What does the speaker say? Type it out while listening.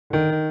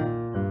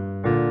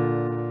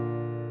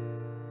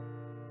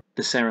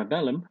The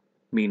cerebellum,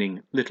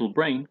 meaning little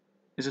brain,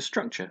 is a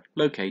structure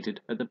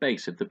located at the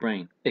base of the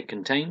brain. It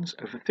contains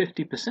over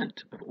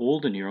 50% of all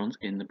the neurons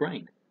in the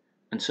brain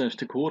and serves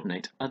to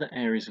coordinate other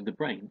areas of the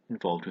brain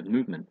involved with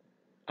movement,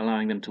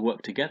 allowing them to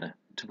work together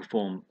to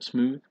perform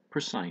smooth,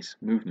 precise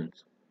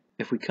movements.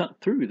 If we cut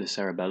through the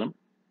cerebellum,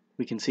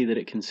 we can see that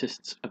it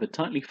consists of a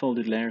tightly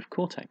folded layer of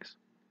cortex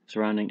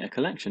surrounding a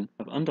collection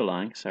of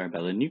underlying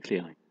cerebellar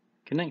nuclei,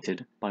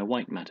 connected by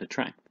white matter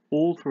tracts.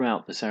 All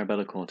throughout the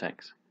cerebellar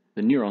cortex,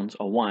 the neurons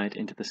are wired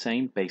into the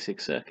same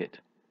basic circuit,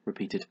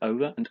 repeated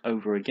over and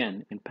over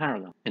again in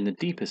parallel. In the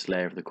deepest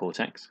layer of the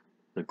cortex,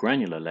 the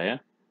granular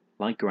layer,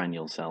 like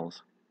granule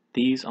cells,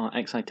 these are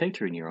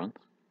excitatory neurons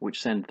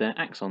which send their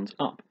axons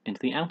up into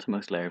the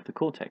outermost layer of the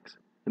cortex,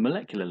 the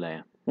molecular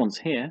layer. Once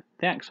here,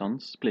 the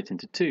axons split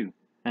into two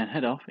and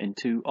head off in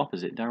two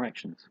opposite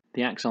directions.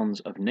 The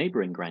axons of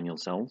neighboring granule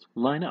cells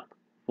line up,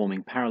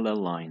 forming parallel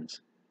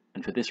lines,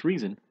 and for this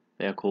reason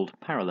they are called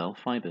parallel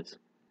fibers.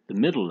 The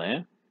middle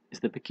layer is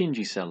the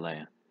Purkinje cell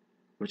layer,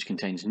 which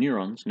contains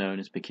neurons known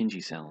as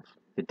Purkinje cells.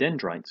 The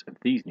dendrites of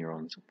these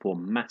neurons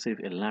form massive,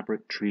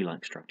 elaborate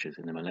tree-like structures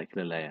in the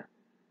molecular layer,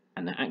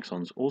 and their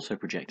axons also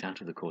project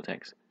out of the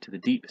cortex to the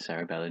deep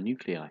cerebellar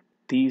nuclei.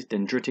 These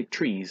dendritic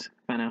trees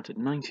fan out at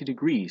 90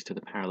 degrees to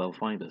the parallel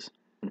fibers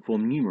and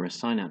form numerous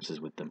synapses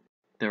with them.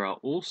 There are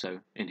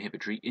also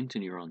inhibitory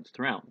interneurons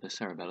throughout the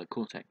cerebellar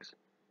cortex,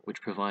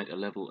 which provide a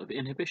level of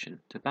inhibition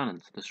to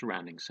balance the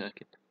surrounding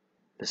circuit.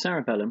 The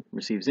cerebellum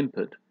receives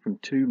input from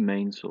two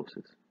main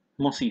sources.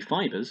 Mossy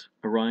fibers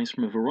arise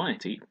from a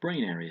variety of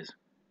brain areas,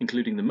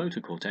 including the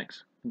motor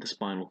cortex and the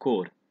spinal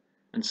cord,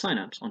 and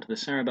synapse onto the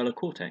cerebellar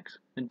cortex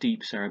and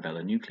deep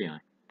cerebellar nuclei.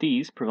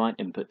 These provide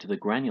input to the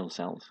granule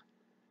cells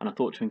and are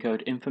thought to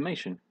encode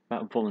information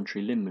about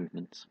voluntary limb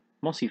movements.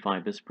 Mossy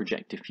fibers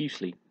project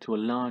diffusely to a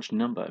large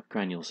number of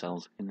granule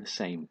cells in the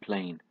same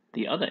plane.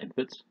 The other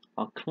inputs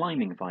are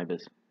climbing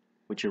fibers,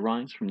 which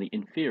arise from the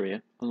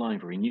inferior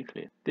alivery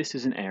nucleus. This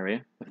is an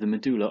area of the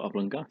medulla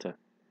oblongata,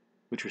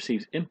 which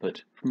receives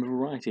input from a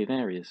variety of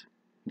areas,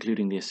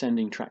 including the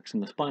ascending tracts in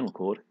the spinal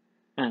cord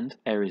and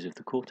areas of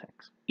the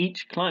cortex.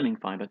 Each climbing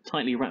fiber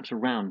tightly wraps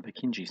around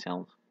Purkinje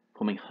cells,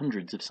 forming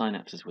hundreds of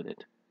synapses with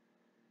it.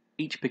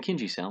 Each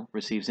Purkinje cell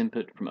receives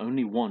input from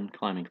only one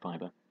climbing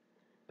fiber,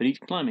 but each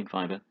climbing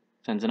fiber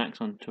sends an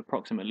axon to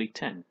approximately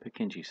 10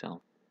 Purkinje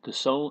cells. The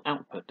sole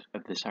output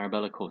of the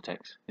cerebellar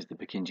cortex is the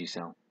Purkinje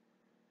cell,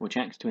 which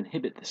acts to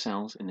inhibit the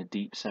cells in the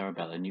deep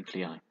cerebellar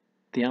nuclei.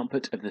 The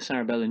output of the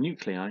cerebellar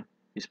nuclei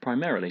is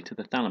primarily to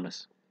the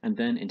thalamus, and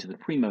then into the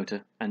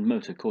premotor and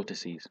motor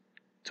cortices,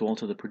 to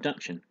alter the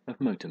production of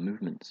motor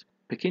movements.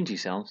 Purkinje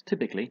cells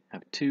typically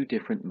have two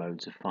different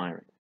modes of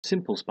firing.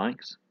 Simple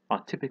spikes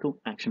are typical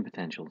action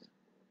potentials,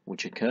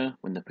 which occur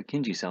when the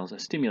Purkinje cells are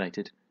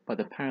stimulated by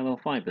the parallel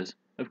fibers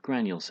of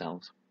granule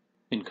cells.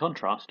 In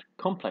contrast,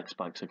 complex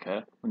spikes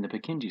occur when the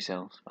Purkinje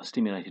cells are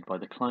stimulated by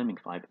the climbing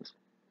fibers.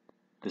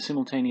 The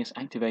simultaneous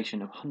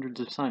activation of hundreds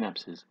of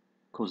synapses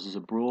causes a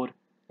broad,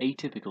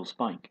 atypical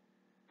spike,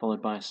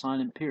 followed by a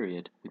silent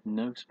period with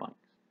no spikes.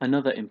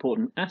 Another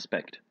important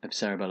aspect of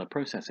cerebellar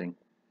processing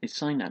is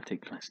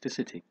synaptic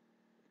plasticity.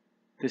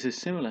 This is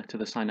similar to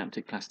the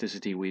synaptic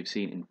plasticity we've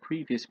seen in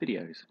previous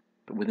videos,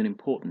 but with an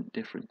important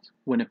difference.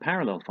 When a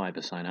parallel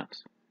fiber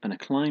synapse and a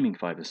climbing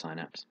fiber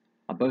synapse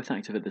are both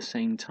active at the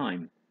same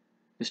time,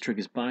 this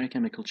triggers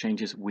biochemical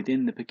changes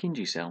within the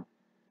Purkinje cell,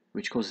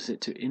 which causes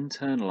it to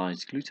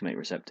internalize glutamate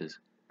receptors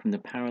from the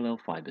parallel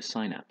fiber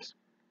synapse.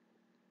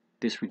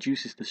 This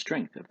reduces the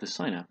strength of the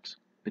synapse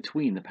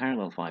between the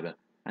parallel fiber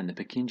and the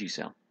Purkinje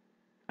cell,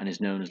 and is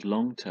known as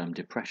long-term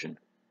depression,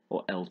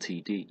 or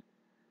LTD,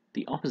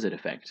 the opposite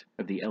effect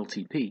of the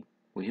LTP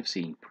we have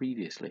seen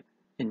previously.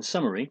 In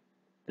summary,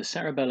 the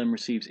cerebellum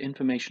receives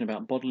information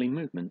about bodily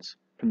movements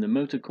from the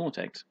motor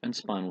cortex and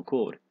spinal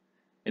cord,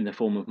 in the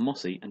form of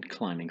mossy and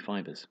climbing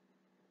fibers.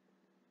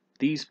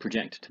 These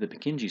project to the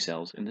Purkinje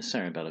cells in the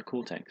cerebellar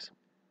cortex,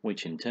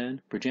 which in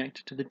turn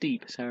project to the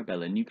deep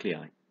cerebellar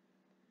nuclei.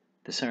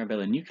 The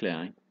cerebellar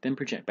nuclei then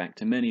project back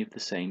to many of the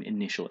same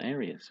initial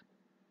areas.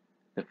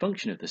 The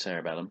function of the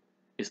cerebellum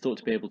is thought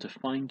to be able to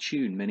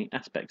fine-tune many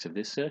aspects of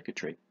this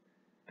circuitry,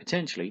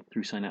 potentially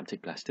through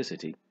synaptic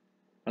plasticity,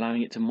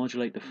 allowing it to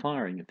modulate the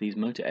firing of these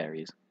motor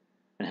areas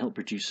and help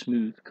produce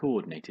smooth,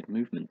 coordinated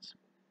movements.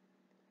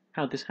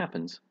 How this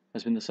happens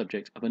has been the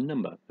subject of a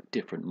number of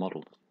different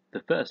models.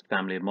 The first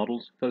family of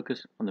models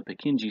focus on the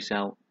Purkinje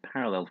cell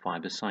parallel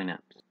fiber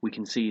synapse. We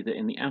can see that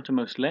in the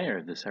outermost layer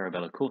of the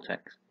cerebellar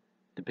cortex,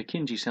 the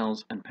Purkinje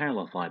cells and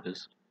parallel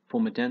fibers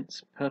form a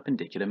dense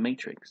perpendicular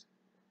matrix,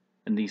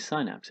 and these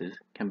synapses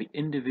can be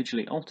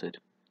individually altered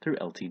through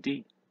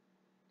LTD.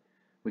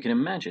 We can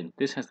imagine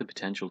this has the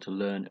potential to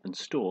learn and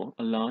store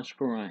a large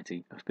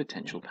variety of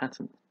potential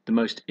patterns. The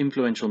most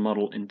influential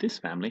model in this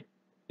family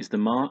is the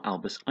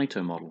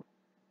albusito model,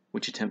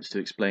 which attempts to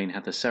explain how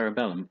the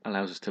cerebellum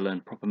allows us to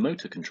learn proper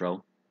motor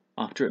control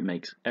after it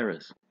makes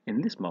errors. In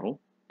this model,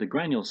 the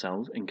granule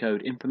cells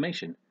encode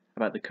information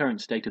about the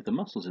current state of the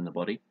muscles in the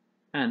body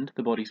and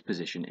the body's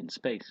position in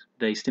space.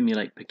 They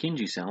stimulate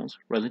Purkinje cells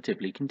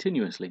relatively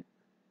continuously,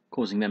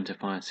 causing them to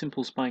fire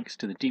simple spikes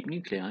to the deep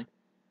nuclei,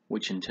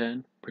 which in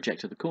turn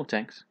project to the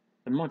cortex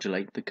and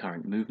modulate the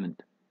current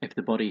movement. If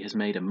the body has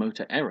made a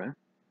motor error,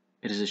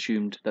 it is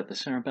assumed that the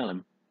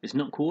cerebellum is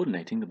not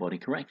coordinating the body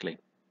correctly,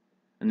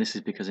 and this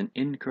is because an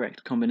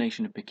incorrect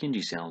combination of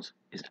Purkinje cells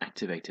is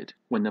activated.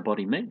 When the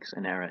body makes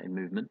an error in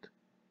movement,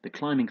 the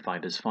climbing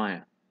fibers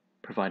fire,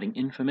 providing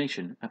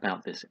information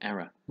about this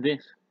error.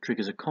 This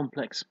triggers a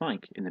complex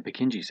spike in the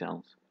Purkinje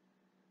cells,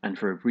 and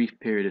for a brief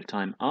period of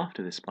time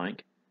after this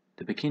spike,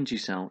 the Purkinje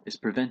cell is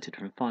prevented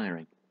from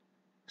firing,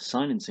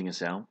 silencing a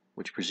cell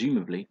which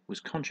presumably was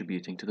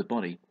contributing to the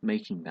body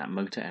making that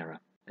motor error.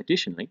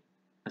 Additionally,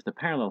 as the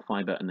parallel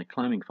fiber and the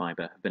climbing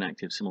fiber have been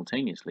active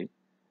simultaneously,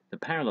 the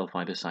parallel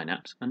fiber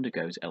synapse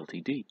undergoes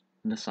LTD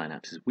and the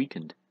synapse is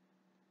weakened.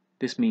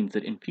 This means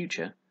that in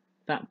future,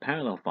 that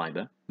parallel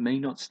fiber may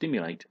not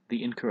stimulate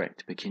the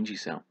incorrect Purkinje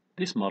cell.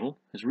 This model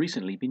has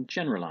recently been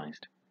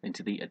generalized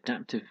into the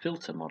adaptive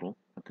filter model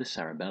of the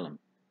cerebellum.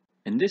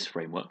 In this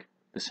framework,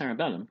 the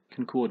cerebellum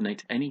can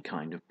coordinate any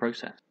kind of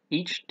process.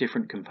 Each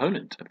different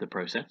component of the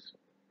process,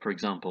 for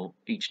example,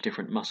 each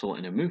different muscle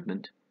in a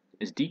movement,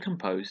 is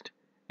decomposed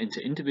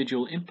into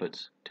individual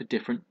inputs to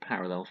different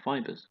parallel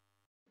fibers.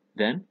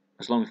 Then,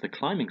 as long as the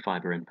climbing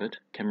fiber input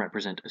can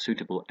represent a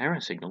suitable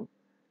error signal,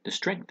 the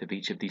strength of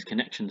each of these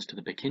connections to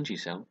the Purkinje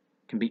cell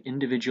can be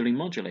individually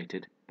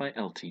modulated by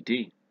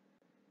LTD.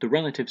 The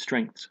relative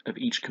strengths of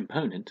each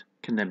component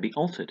can then be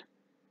altered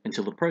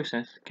until the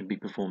process can be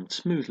performed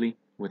smoothly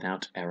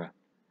without error.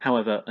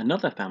 However,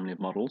 another family of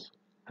models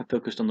have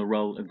focused on the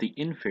role of the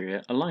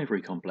inferior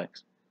alivery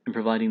complex in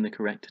providing the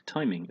correct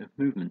timing of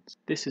movements.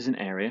 This is an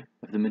area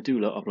of the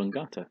medulla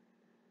oblongata,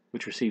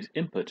 which receives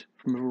input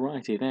from a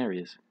variety of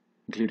areas,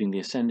 including the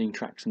ascending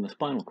tracts in the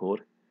spinal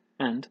cord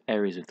and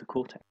areas of the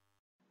cortex.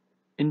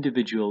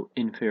 Individual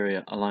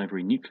inferior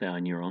alivery nuclei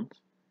neurons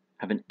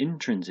have an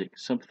intrinsic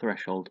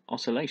subthreshold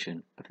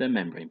oscillation of their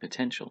membrane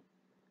potential.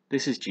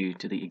 This is due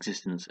to the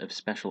existence of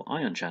special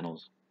ion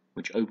channels,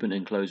 which open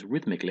and close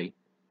rhythmically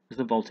as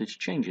the voltage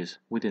changes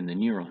within the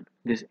neuron.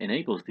 This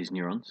enables these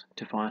neurons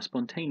to fire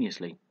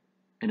spontaneously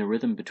in a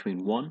rhythm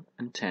between 1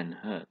 and 10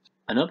 Hz.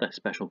 Another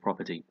special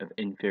property of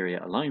inferior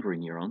alivery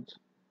neurons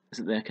is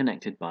that they are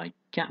connected by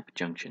gap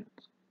junctions.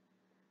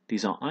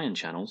 These are ion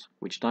channels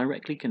which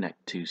directly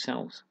connect two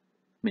cells,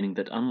 meaning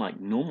that unlike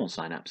normal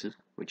synapses,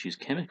 which use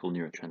chemical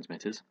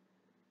neurotransmitters,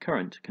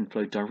 current can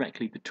flow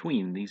directly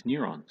between these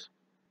neurons.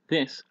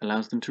 This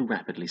allows them to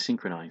rapidly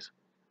synchronize,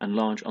 and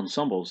large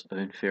ensembles of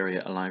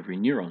inferior alivery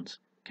neurons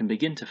can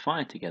begin to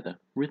fire together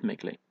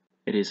rhythmically.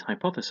 It is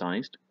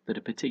hypothesized that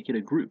a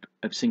particular group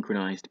of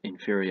synchronized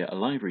inferior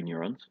alivery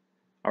neurons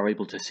are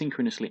able to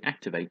synchronously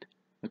activate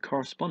a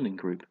corresponding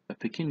group of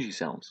Purkinje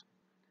cells,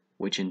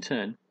 which in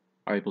turn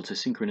are able to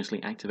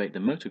synchronously activate the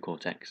motor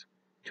cortex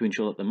to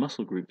ensure that the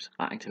muscle groups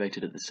are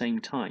activated at the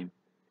same time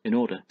in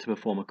order to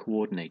perform a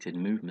coordinated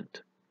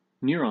movement.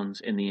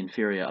 Neurons in the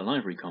inferior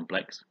alivery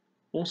complex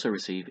also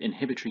receive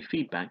inhibitory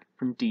feedback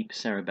from deep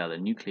cerebellar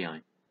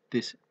nuclei.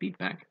 This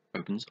feedback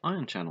opens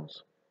ion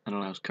channels and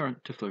allows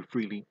current to flow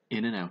freely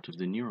in and out of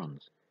the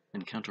neurons,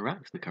 and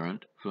counteracts the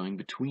current flowing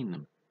between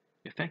them,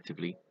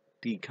 effectively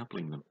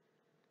decoupling them.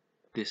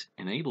 This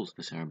enables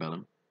the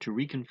cerebellum to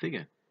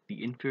reconfigure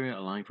the inferior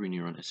alivery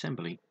neuron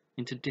assembly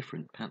into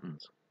different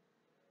patterns.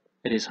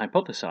 It is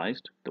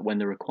hypothesized that when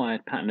the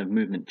required pattern of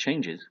movement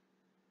changes,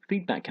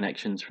 feedback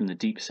connections from the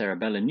deep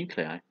cerebellar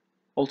nuclei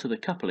alter the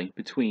coupling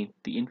between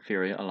the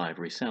inferior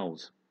alivery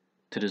cells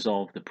to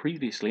dissolve the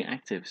previously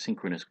active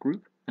synchronous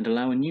group and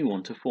allow a new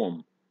one to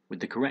form, with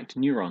the correct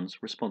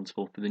neurons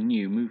responsible for the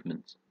new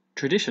movements.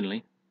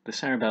 Traditionally, the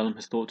cerebellum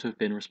has thought to have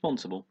been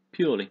responsible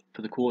purely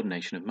for the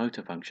coordination of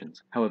motor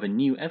functions. However,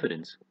 new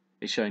evidence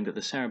is showing that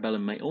the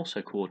cerebellum may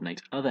also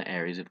coordinate other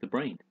areas of the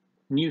brain.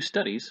 New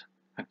studies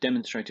have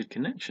demonstrated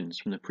connections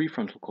from the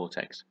prefrontal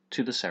cortex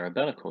to the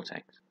cerebellar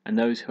cortex, and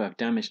those who have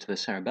damage to the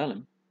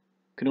cerebellum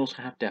can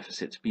also have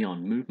deficits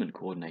beyond movement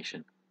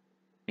coordination,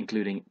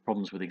 including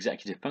problems with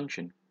executive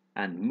function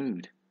and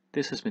mood.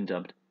 This has been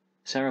dubbed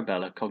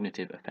cerebellar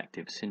cognitive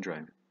affective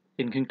syndrome.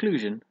 In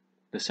conclusion,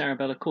 the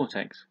cerebellar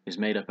cortex is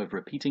made up of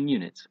repeating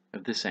units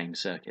of the same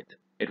circuit.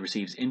 It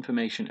receives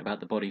information about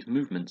the body's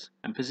movements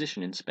and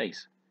position in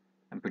space,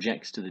 and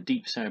projects to the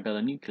deep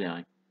cerebellar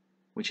nuclei,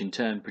 which in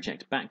turn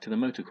project back to the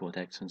motor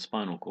cortex and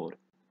spinal cord,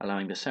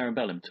 allowing the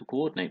cerebellum to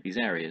coordinate these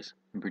areas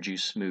and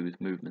produce smooth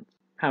movements.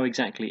 How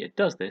exactly it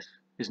does this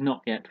is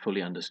not yet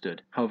fully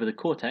understood. However, the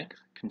cortex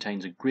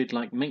contains a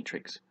grid-like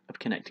matrix of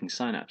connecting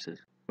synapses,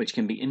 which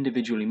can be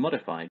individually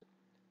modified,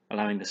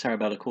 allowing the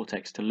cerebellar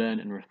cortex to learn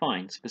and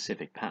refine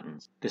specific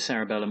patterns. The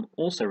cerebellum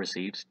also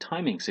receives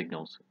timing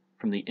signals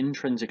from the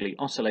intrinsically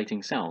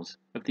oscillating cells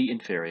of the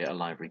inferior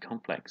alivery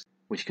complex,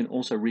 which can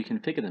also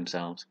reconfigure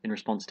themselves in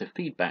response to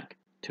feedback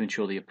to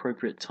ensure the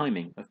appropriate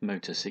timing of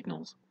motor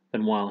signals.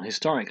 And while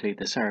historically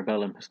the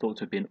cerebellum has thought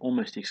to have been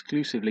almost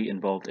exclusively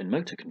involved in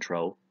motor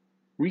control,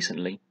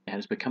 recently it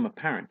has become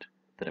apparent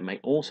that it may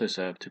also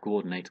serve to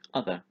coordinate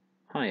other,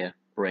 higher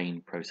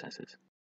brain processes.